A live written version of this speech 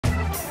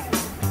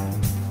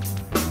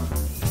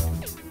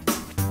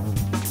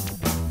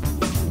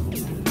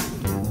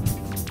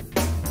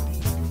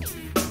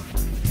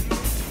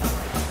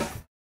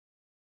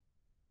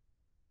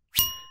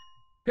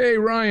Hey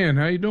Ryan,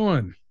 how you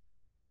doing?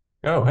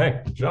 Oh,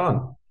 hey,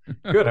 John.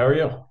 Good. How are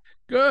you?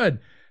 Good.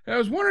 I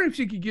was wondering if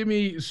you could give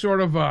me sort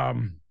of I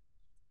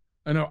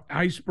know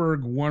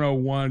Iceberg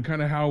 101,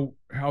 kind of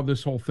how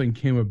this whole thing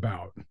came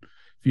about.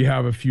 If you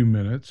have a few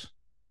minutes.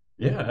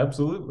 Yeah,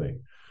 absolutely.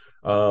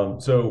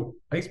 So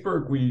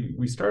Iceberg,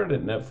 we started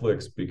at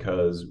Netflix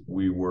because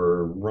we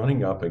were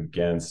running up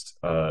against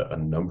a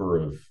number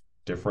of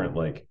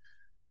different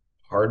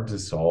hard to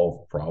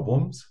solve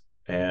problems,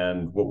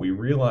 and what we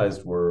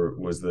realized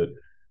was that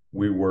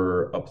we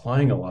were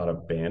applying a lot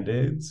of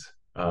band-aids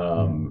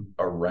Mhm.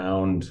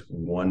 around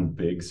one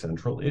big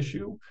central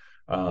issue,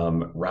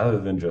 rather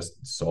than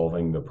just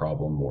solving the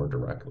problem more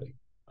directly.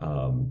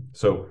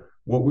 So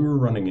what we were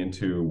running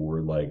into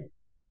were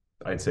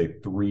I'd say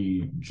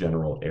three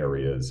general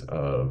areas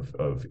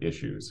of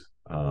issues.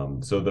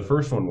 So the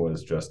first one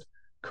was just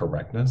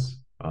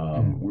correctness.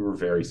 Mhm. We were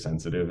very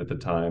sensitive at the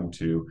time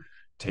to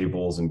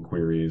tables and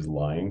queries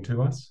lying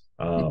to us.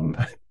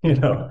 You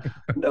know,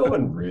 no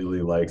one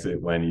really likes it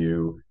when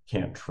you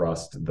can't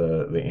trust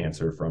the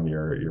answer from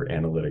your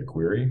analytic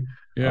query.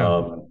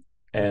 Yeah.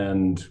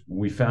 And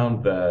we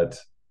found that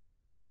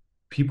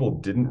people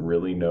didn't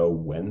really know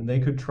when they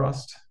could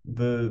trust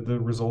the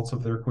results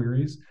of their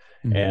queries.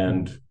 Mhm.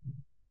 And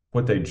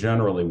what they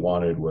generally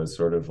wanted was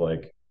sort of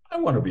like, I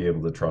want to be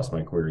able to trust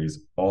my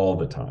queries all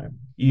the time,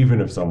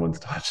 even if someone's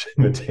touching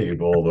the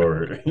table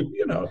or,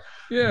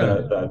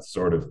 Yeah. that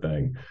sort of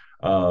thing.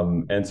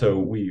 And so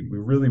we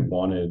really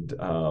wanted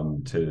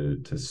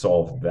to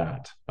solve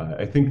that.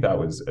 I think that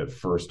was at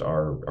first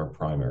our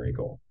primary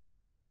goal.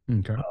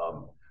 Okay.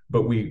 Um,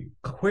 but we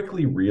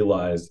quickly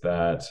realized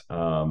that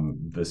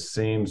the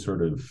same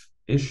sort of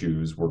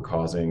issues were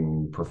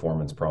causing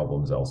performance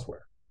problems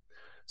elsewhere.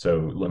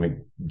 So let me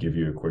give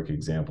you a quick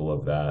example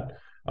of that.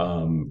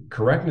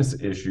 Correctness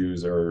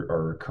issues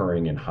are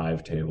occurring in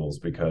Hive tables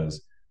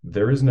because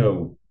there is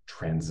no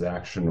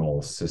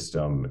transactional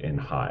system in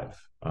Hive.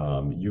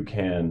 You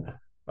can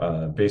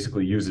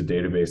basically use a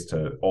database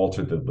to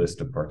alter the list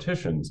of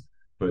partitions,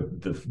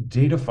 but the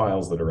data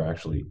files that are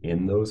actually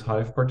in those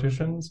Hive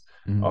partitions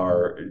Mhm.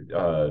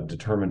 are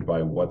determined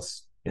by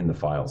what's in the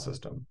file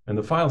system. And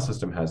the file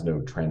system has no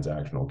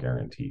transactional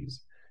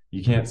guarantees.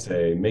 You can't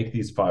say, make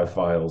these five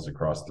files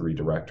across three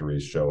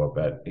directories show up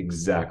at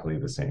exactly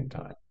the same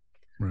time.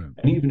 Right.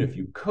 And even if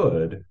you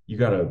could, you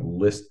got to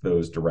list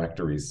those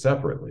directories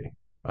separately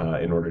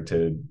in order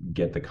to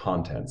get the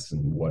contents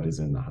and what is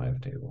in the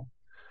Hive table.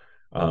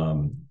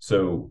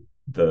 So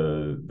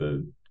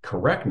the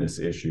correctness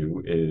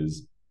issue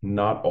is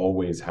not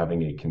always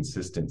having a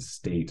consistent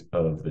state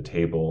of the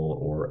table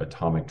or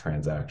atomic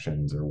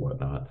transactions or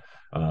whatnot.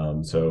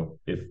 So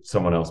if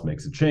someone else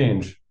makes a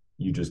change,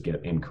 you just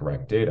get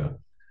incorrect data.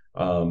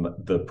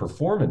 The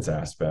performance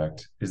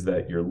aspect is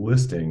that you're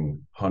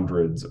listing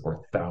hundreds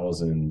or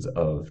thousands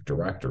of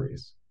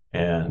directories.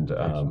 And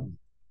Jeez.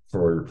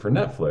 for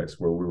Netflix,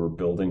 where we were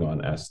building on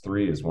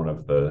S3 as one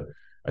of the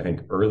I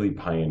think, early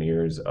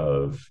pioneers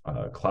of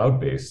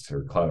cloud-based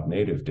or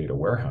cloud-native data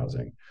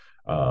warehousing.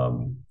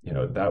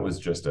 That was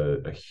just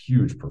a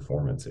huge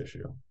performance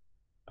issue.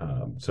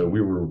 So we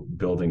were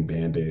building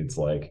band-aids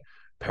like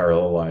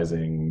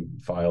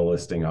parallelizing file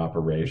listing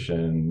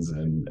operations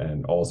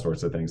and all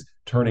sorts of things,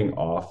 turning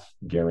off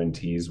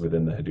guarantees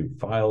within the Hadoop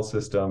file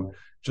system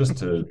just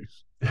to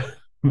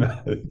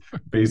Jeez.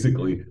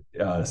 basically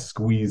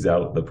squeeze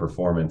out the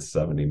performance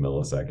 70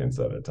 milliseconds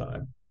at a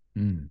time.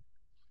 Mm.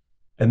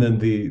 And then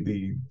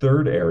the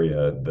third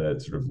area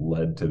that sort of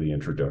led to the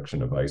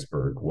introduction of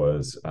Iceberg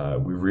was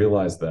we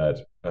realized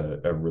that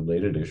a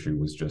related issue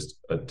was just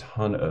a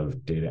ton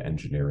of data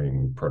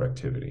engineering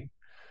productivity.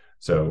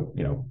 So,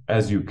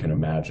 as you can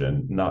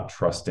imagine, not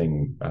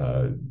trusting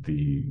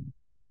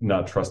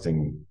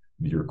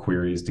your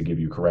queries to give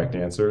you correct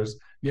answers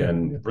Yeah.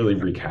 can really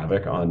wreak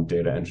havoc on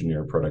data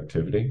engineer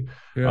productivity.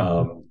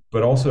 Yeah.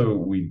 But also,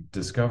 we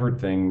discovered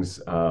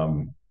things.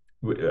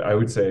 I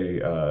would say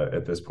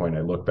at this point,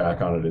 I look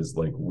back on it as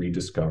like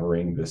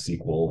rediscovering the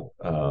SQL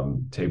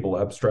table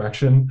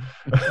abstraction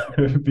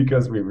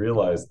because we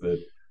realized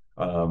that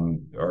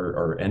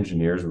our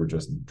engineers were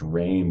just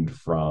drained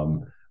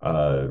from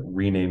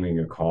renaming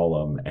a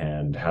column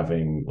and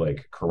having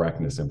like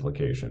correctness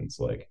implications.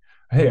 Like,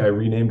 hey, I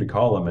renamed a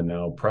column and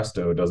now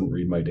Presto doesn't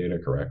read my data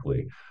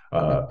correctly.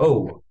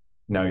 Oh,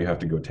 now you have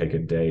to go take a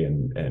day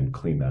and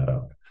clean that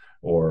up.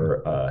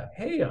 Or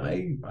hey,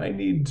 I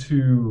need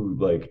to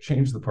like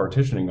change the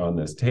partitioning on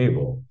this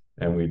table.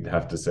 And we'd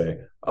have to say,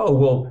 oh,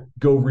 well,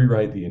 go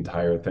rewrite the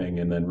entire thing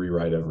and then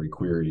rewrite every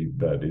query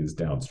that is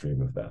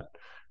downstream of that.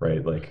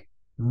 Right. Like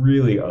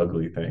really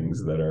ugly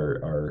things that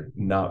are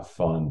not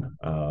fun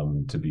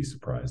to be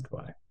surprised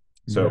by.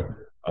 Yeah. So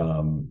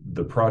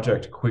the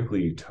project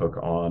quickly took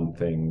on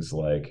things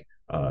like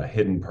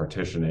hidden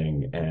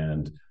partitioning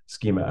and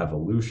schema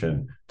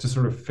evolution to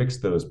sort of fix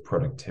those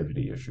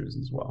productivity issues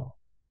as well.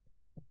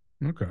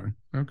 Okay.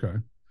 Okay.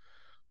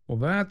 Well,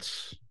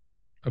 that's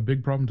a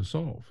big problem to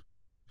solve.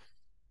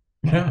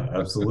 Yeah,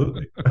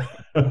 absolutely.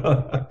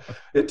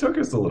 It took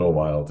us a little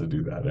while to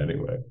do that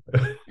anyway.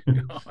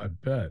 I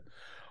bet.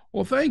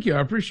 Well, thank you.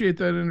 I appreciate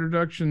that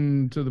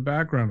introduction to the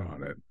background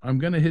on it. I'm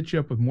going to hit you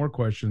up with more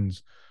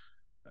questions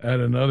at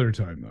another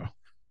time, though,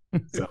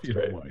 if Sounds you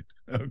don't great. mind.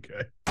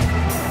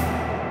 Okay.